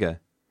passive figure.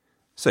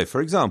 So,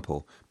 for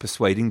example,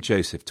 persuading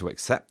Joseph to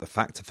accept the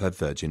fact of her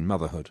virgin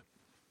motherhood.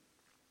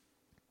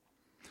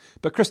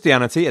 But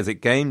Christianity, as it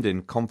gained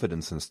in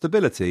confidence and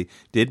stability,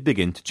 did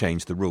begin to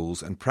change the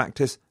rules and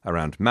practice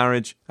around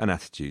marriage and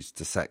attitudes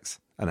to sex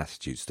and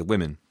attitudes to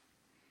women.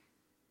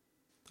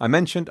 I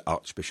mentioned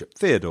Archbishop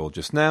Theodore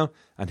just now,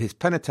 and his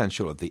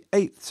penitential of the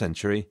 8th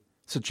century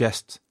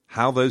suggests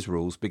how those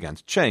rules began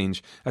to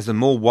change as the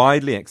more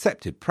widely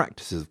accepted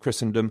practices of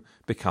Christendom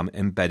become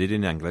embedded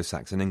in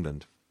Anglo-Saxon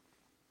England.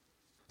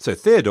 So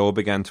Theodore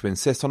began to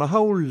insist on a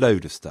whole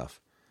load of stuff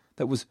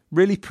that was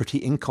really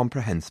pretty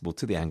incomprehensible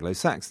to the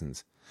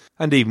Anglo-Saxons,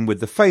 and even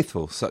with the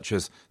faithful, such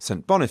as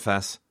St.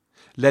 Boniface,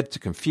 led to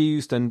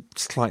confused and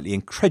slightly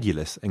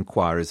incredulous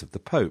enquiries of the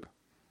Pope.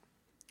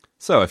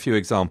 So a few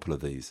examples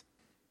of these.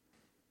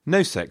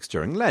 No sex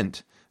during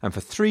Lent, and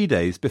for 3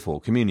 days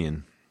before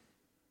communion.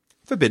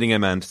 Forbidding a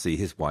man to see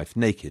his wife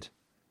naked.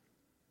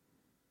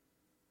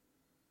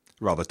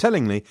 Rather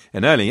tellingly,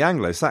 in early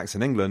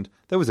Anglo-Saxon England,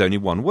 there was only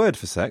one word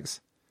for sex.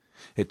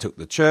 It took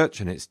the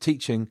Church and its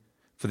teaching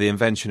for the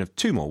invention of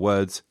 2 more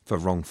words for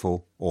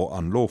wrongful or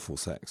unlawful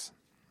sex.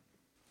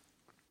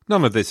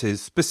 None of this is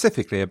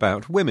specifically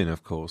about women,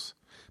 of course,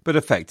 but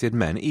affected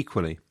men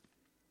equally.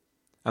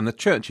 And the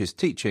Church's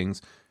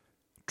teachings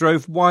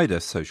drove wider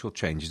social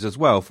changes as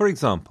well. For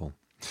example,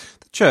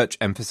 the Church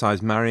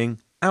emphasised marrying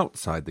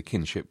outside the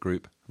kinship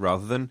group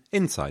rather than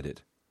inside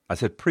it, as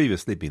had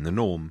previously been the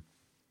norm.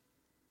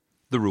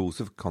 The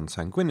rules of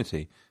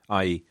consanguinity,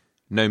 i.e.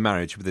 no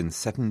marriage within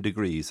 7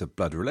 degrees of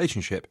blood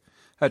relationship,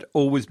 had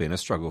always been a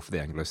struggle for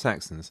the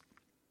Anglo-Saxons.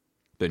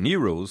 But new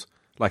rules,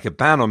 like a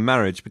ban on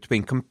marriage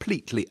between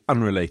completely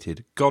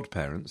unrelated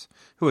godparents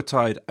who are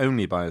tied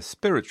only by a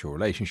spiritual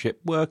relationship,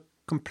 were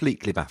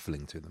completely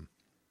baffling to them.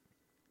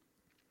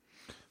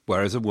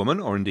 Whereas a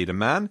woman, or indeed a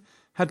man,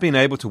 had been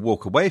able to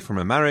walk away from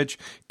a marriage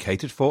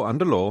catered for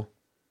under law,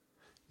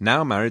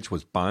 now marriage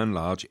was by and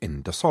large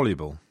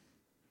indissoluble.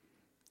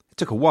 It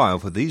took a while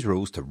for these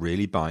rules to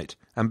really bite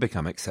and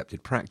become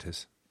accepted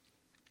practice.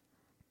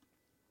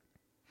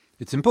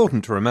 It's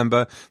important to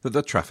remember that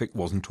the traffic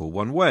wasn't all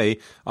one way,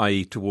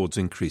 i.e. towards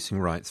increasing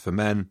rights for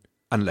men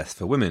and less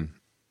for women.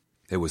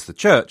 It was the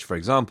church, for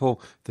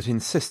example, that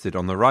insisted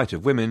on the right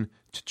of women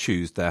to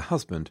choose their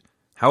husband,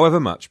 however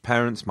much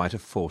parents might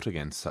have fought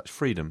against such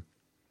freedom.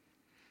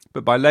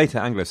 But by later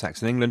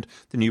Anglo-Saxon England,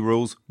 the new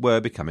rules were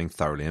becoming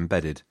thoroughly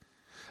embedded.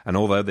 And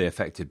although they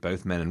affected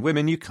both men and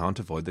women, you can't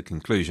avoid the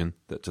conclusion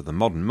that to the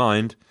modern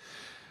mind,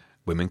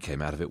 women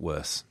came out of it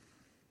worse.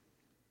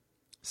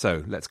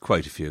 So let's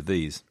quote a few of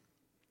these.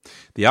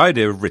 The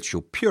idea of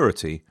ritual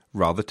purity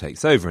rather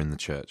takes over in the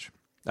church,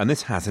 and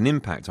this has an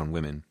impact on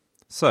women.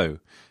 So,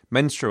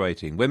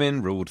 menstruating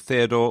women, ruled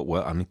Theodore,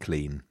 were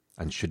unclean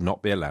and should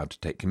not be allowed to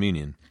take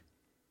communion.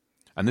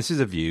 And this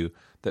is a view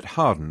that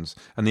hardens,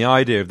 and the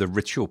idea of the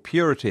ritual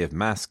purity of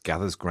Mass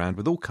gathers ground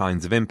with all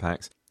kinds of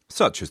impacts,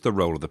 such as the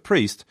role of the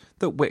priest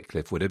that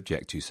Wycliffe would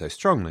object to so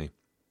strongly,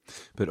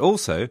 but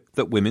also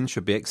that women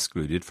should be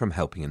excluded from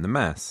helping in the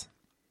Mass.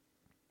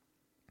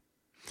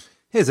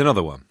 Here's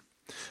another one.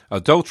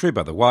 Adultery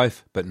by the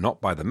wife, but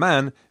not by the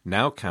man,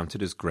 now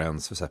counted as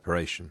grounds for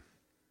separation.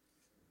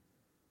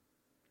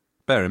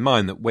 Bear in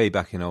mind that way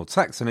back in Old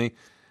Saxony,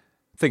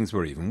 things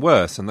were even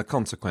worse, and the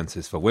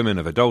consequences for women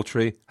of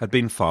adultery had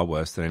been far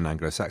worse than in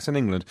Anglo-Saxon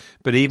England,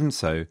 but even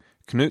so,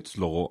 Knut's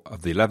law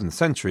of the 11th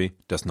century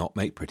does not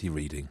make pretty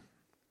reading.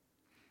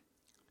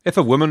 If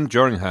a woman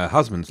during her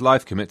husband's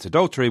life commits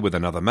adultery with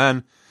another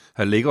man,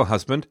 her legal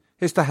husband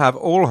is to have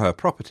all her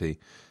property,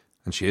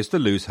 and she is to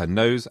lose her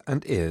nose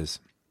and ears.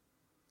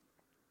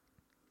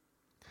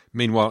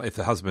 Meanwhile, if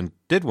the husband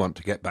did want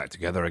to get back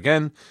together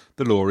again,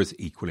 the law is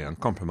equally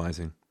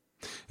uncompromising.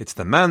 It's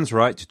the man's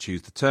right to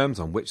choose the terms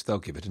on which they'll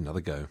give it another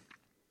go.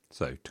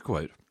 So, to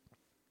quote,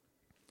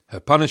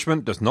 "Her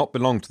punishment does not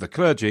belong to the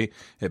clergy,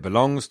 it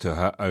belongs to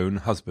her own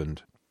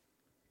husband."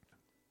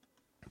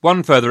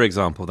 One further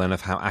example, then,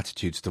 of how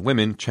attitudes to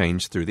women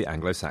changed through the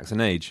Anglo-Saxon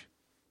age.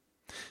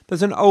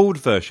 There's an old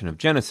version of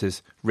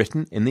Genesis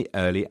written in the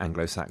early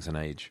Anglo-Saxon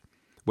age,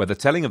 where the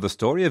telling of the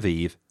story of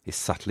Eve is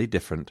subtly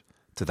different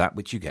to that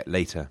which you get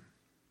later.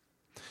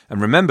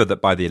 And remember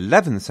that by the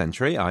 11th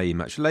century, i.e.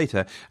 much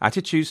later,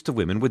 attitudes to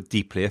women were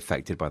deeply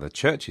affected by the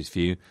Church's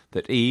view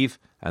that Eve,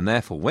 and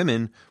therefore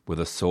women, were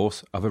the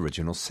source of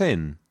original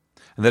sin,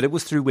 and that it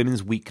was through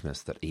women's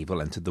weakness that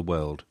evil entered the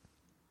world.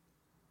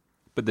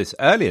 But this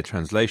earlier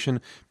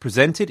translation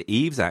presented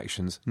Eve's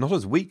actions not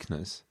as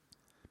weakness,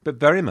 but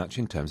very much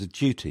in terms of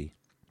duty.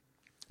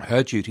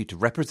 Her duty to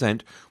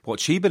represent what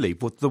she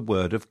believed was the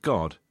Word of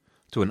God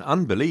to an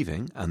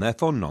unbelieving and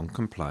therefore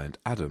non-compliant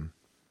Adam,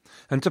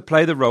 and to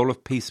play the role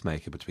of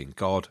peacemaker between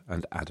God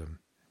and Adam.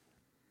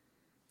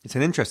 It's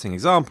an interesting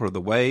example of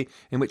the way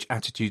in which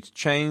attitudes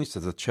changed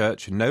as the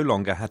Church no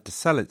longer had to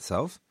sell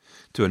itself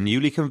to a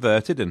newly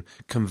converted and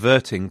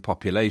converting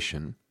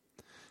population,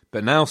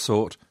 but now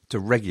sought to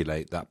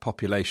regulate that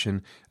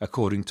population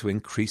according to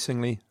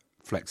increasingly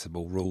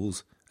flexible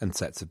rules and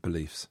sets of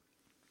beliefs.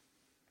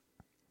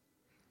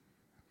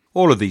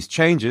 All of these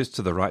changes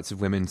to the rights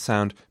of women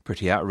sound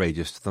pretty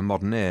outrageous to the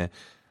modern ear,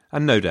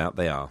 and no doubt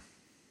they are.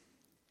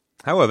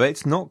 However,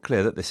 it's not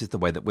clear that this is the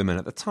way that women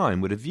at the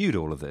time would have viewed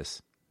all of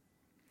this.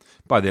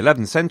 By the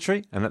 11th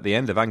century, and at the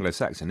end of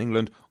Anglo-Saxon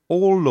England,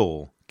 all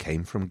law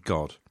came from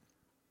God.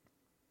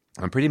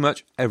 And pretty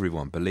much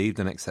everyone believed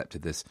and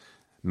accepted this,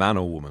 man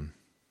or woman.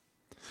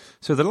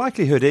 So the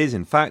likelihood is,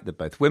 in fact, that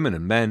both women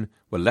and men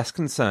were less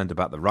concerned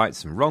about the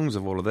rights and wrongs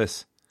of all of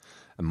this,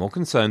 and more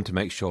concerned to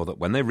make sure that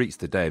when they reached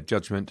the day of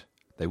judgment,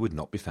 they would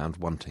not be found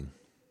wanting.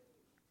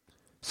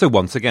 So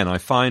once again I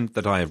find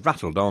that I have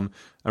rattled on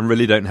and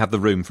really don't have the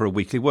room for a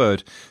weekly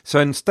word, so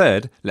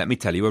instead let me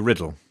tell you a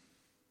riddle.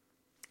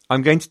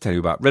 I'm going to tell you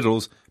about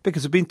riddles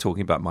because I've been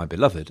talking about my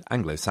beloved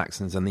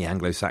Anglo-Saxons, and the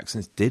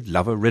Anglo-Saxons did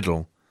love a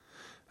riddle.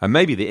 And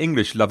maybe the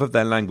English love of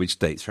their language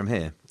dates from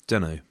here,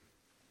 dunno.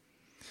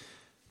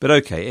 But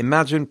okay,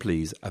 imagine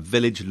please a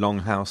village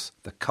longhouse,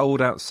 the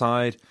cold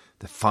outside,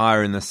 the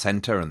fire in the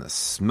centre and the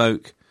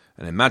smoke,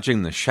 and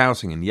imagine the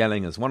shouting and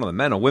yelling as one of the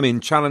men or women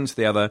challenged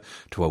the other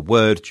to a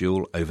word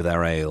duel over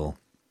their ale.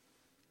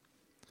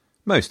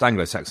 Most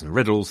Anglo-Saxon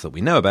riddles that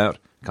we know about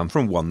come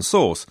from one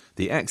source,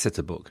 the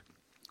Exeter Book,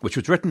 which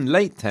was written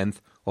late 10th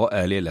or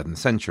early 11th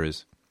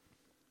centuries.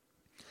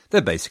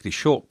 They're basically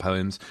short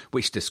poems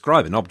which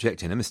describe an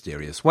object in a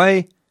mysterious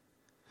way,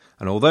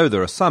 and although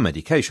there are some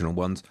educational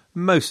ones,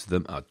 most of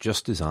them are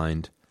just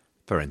designed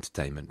for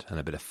entertainment and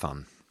a bit of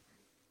fun.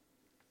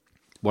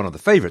 One of the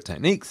favourite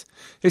techniques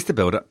is to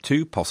build up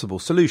two possible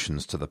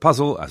solutions to the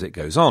puzzle as it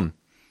goes on.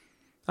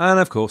 And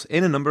of course,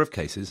 in a number of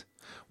cases,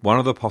 one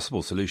of the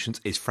possible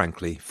solutions is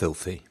frankly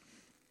filthy.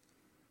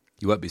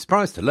 You won't be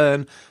surprised to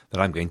learn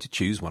that I'm going to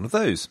choose one of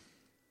those.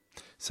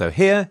 So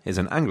here is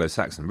an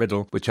Anglo-Saxon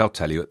riddle which I'll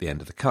tell you at the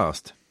end of the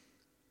cast.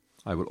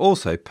 I will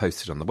also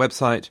post it on the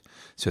website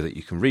so that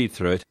you can read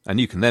through it,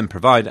 and you can then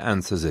provide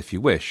answers if you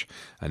wish.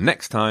 And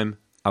next time,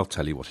 I'll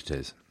tell you what it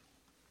is.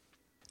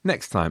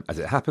 Next time, as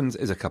it happens,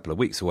 is a couple of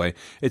weeks away.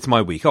 It's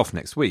my week off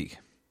next week.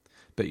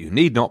 But you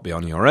need not be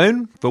on your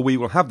own, for we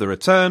will have the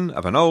return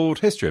of an old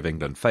History of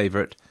England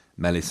favourite,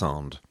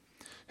 Melisande,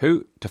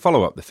 who, to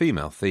follow up the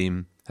female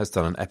theme, has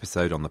done an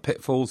episode on the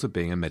pitfalls of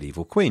being a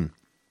medieval queen.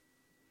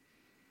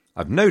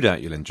 I've no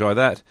doubt you'll enjoy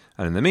that,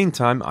 and in the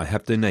meantime I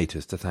have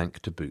donators to thank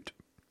to boot.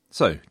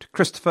 So, to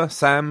Christopher,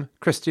 Sam,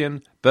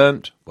 Christian,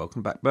 Bernd,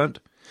 welcome back Bernd,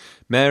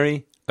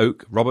 Mary,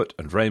 Oak, Robert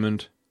and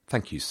Raymond,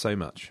 thank you so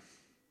much.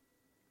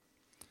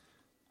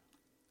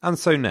 And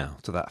so now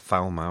to that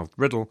foul-mouthed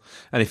riddle,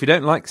 and if you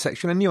don't like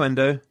sexual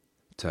innuendo,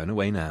 turn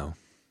away now.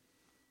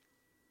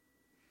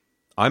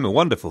 I'm a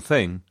wonderful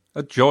thing,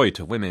 a joy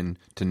to women,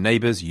 to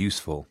neighbours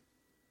useful.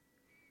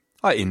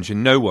 I injure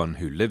no one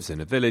who lives in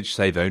a village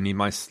save only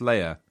my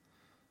slayer.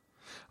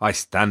 I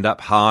stand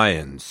up high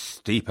and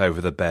steep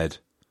over the bed.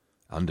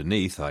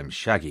 Underneath I'm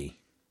shaggy.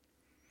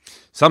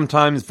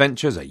 Sometimes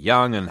ventures a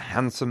young and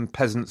handsome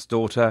peasant's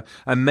daughter,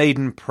 a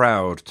maiden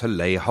proud, to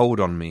lay hold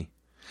on me.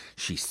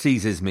 She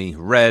seizes me,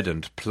 red,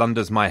 and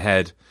plunders my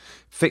head,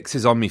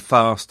 fixes on me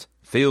fast,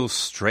 feels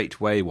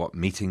straightway what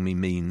meeting me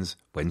means,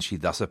 when she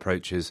thus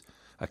approaches,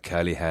 a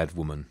curly-haired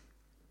woman.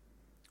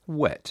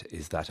 Wet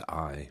is that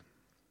eye.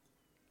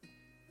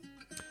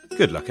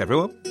 Good luck,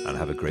 everyone, and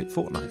have a great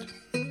fortnight.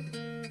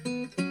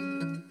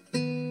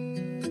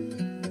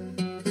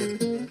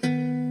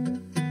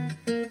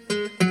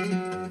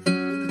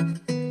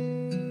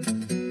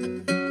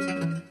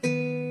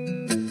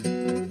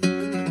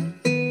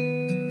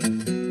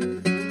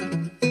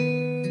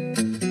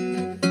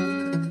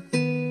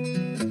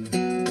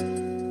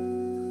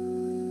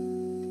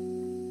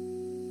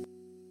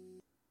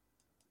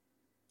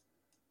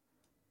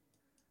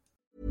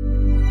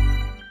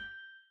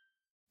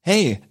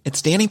 Hey,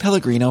 it's Danny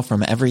Pellegrino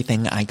from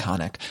Everything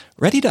Iconic.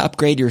 Ready to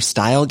upgrade your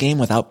style game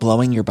without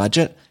blowing your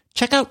budget?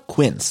 Check out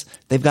Quince.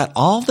 They've got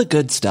all the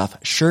good stuff,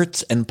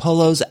 shirts and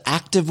polos,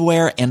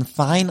 activewear, and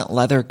fine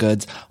leather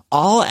goods,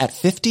 all at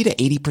 50 to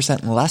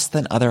 80% less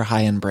than other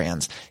high-end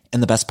brands.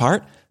 And the best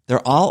part?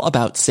 They're all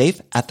about safe,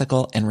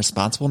 ethical, and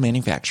responsible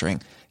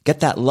manufacturing.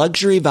 Get that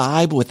luxury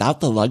vibe without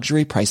the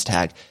luxury price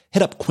tag.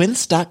 Hit up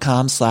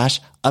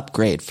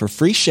quince.com/upgrade for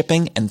free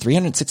shipping and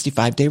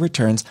 365-day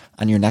returns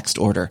on your next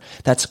order.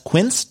 That's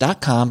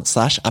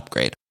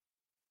quince.com/upgrade.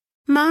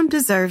 Mom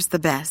deserves the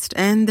best,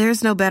 and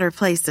there's no better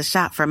place to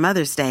shop for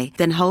Mother's Day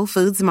than Whole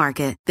Foods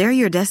Market. They're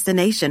your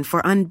destination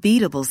for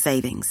unbeatable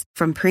savings,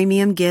 from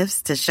premium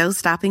gifts to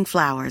show-stopping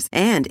flowers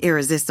and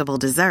irresistible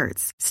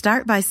desserts.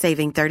 Start by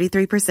saving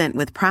 33%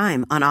 with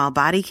Prime on all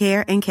body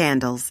care and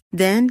candles.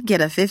 Then get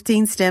a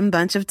 15-stem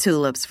bunch of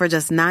tulips for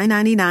just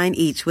 $9.99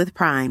 each with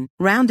Prime.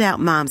 Round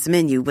out Mom's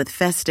menu with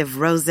festive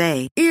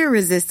rosé,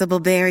 irresistible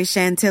berry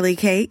chantilly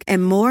cake,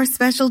 and more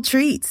special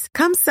treats.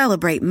 Come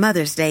celebrate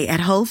Mother's Day at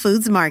Whole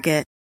Foods Market.